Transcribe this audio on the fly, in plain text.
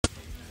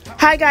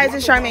Hi guys,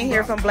 it's Charmaine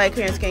here from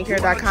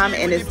Blackhairandskincare.com,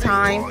 and it's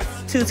time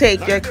to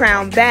take your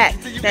crown back.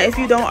 Now, if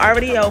you don't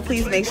already know,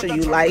 please make sure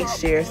you like,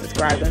 share,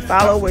 subscribe, and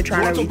follow. We're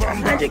trying to reach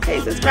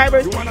 100K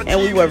subscribers,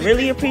 and we would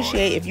really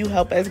appreciate if you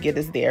help us get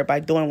us there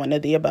by doing one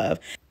of the above.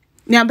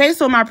 Now,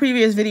 based on my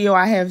previous video,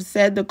 I have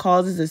said the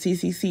causes of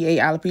Ccca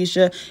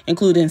alopecia,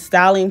 including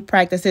styling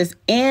practices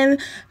and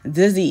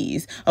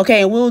disease.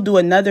 Okay, and we'll do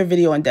another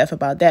video in depth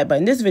about that. But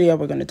in this video,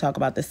 we're going to talk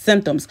about the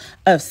symptoms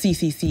of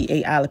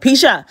Ccca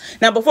alopecia.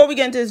 Now, before we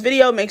get into this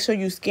video, make sure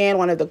you scan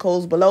one of the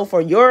codes below for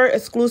your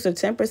exclusive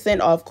 10%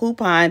 off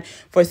coupon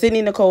for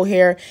Sydney Nicole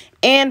Hair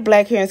and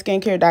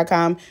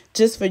Blackhairandskincare.com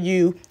just for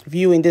you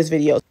viewing this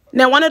video.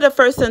 Now, one of the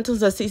first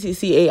symptoms of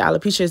Ccca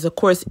alopecia is, of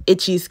course,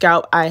 itchy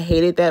scalp. I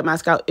hated that. My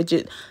scalp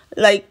itches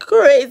like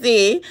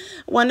crazy.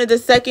 One of the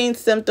second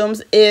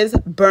symptoms is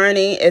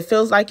burning. It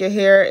feels like your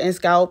hair and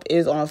scalp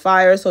is on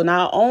fire. So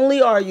not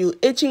only are you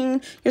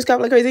itching your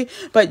scalp like crazy,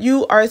 but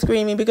you are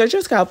screaming because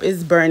your scalp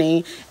is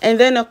burning. And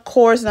then, of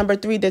course, number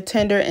 3, the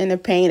tender and the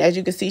pain. As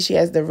you can see, she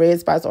has the red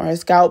spots on her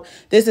scalp.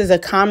 This is a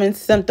common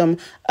symptom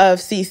of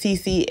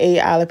Ccca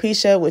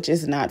alopecia, which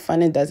is not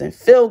fun and doesn't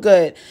feel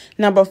good.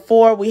 Number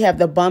 4, we have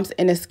the bumps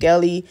in a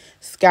scaly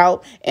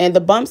scalp, and the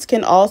bumps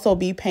can also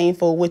be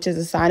painful, which is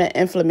a sign of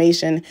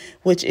inflammation,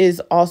 which is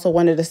also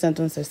one of the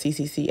symptoms of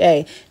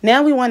Ccca.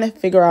 Now we want to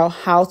figure out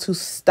how to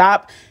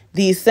stop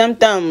these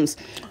symptoms.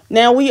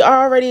 Now, we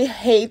already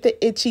hate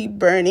the itchy,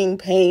 burning,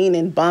 pain,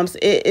 and bumps.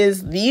 It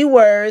is the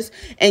worst,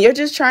 and you're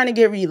just trying to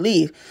get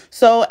relief.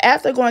 So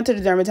after going to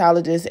the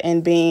dermatologist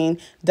and being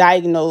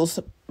diagnosed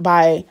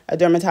by a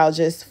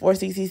dermatologist for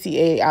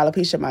Ccca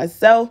alopecia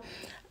myself,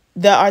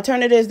 the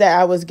alternatives that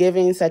I was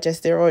giving, such as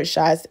steroid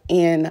shots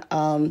and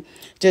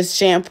just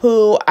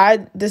shampoo,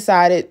 I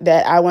decided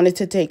that I wanted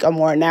to take a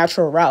more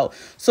natural route.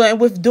 So,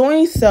 and with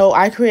doing so,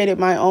 I created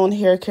my own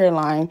hair care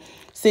line,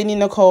 Sydney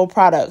Nicole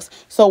products.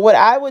 So what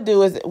I would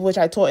do is, which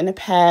I taught in the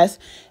past,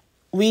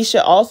 we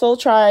should also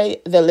try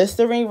the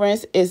Listerine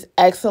rinse. Is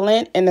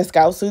excellent, and the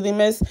scalp soothing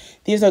mist.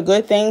 These are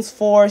good things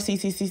for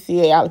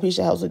Ccca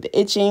alopecia. Helps with the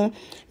itching.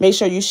 Make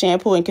sure you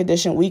shampoo and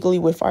condition weekly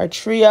with our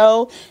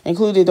trio,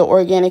 including the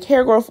organic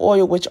hair growth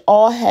oil, which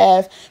all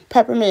have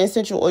peppermint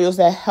essential oils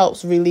that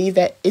helps relieve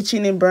that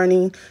itching and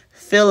burning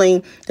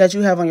feeling that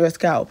you have on your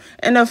scalp.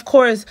 And of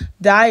course,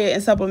 diet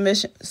and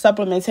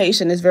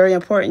supplementation is very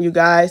important, you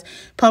guys.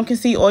 Pumpkin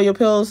seed oil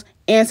pills,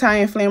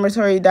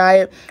 anti-inflammatory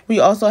diet. We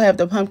also have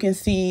the pumpkin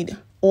seed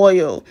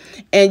oil,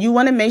 and you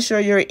want to make sure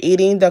you're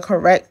eating the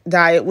correct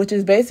diet, which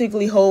is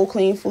basically whole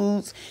clean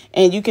foods.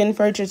 And you can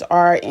purchase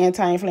our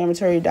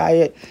anti-inflammatory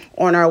diet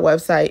on our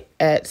website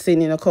at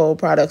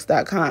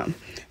SydneyNicoleProducts.com.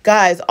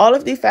 Guys, all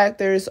of these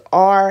factors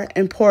are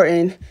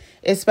important,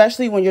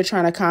 especially when you're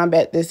trying to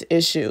combat this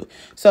issue.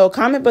 So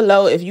comment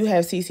below if you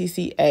have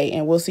Ccca,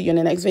 and we'll see you in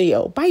the next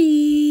video.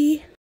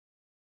 Bye.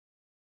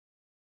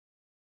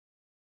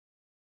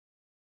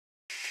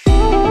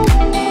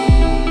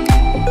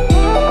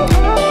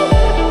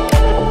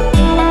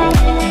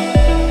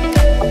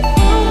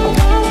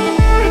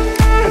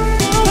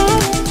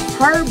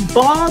 Her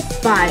bald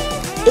spot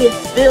is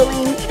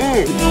filling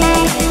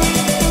in.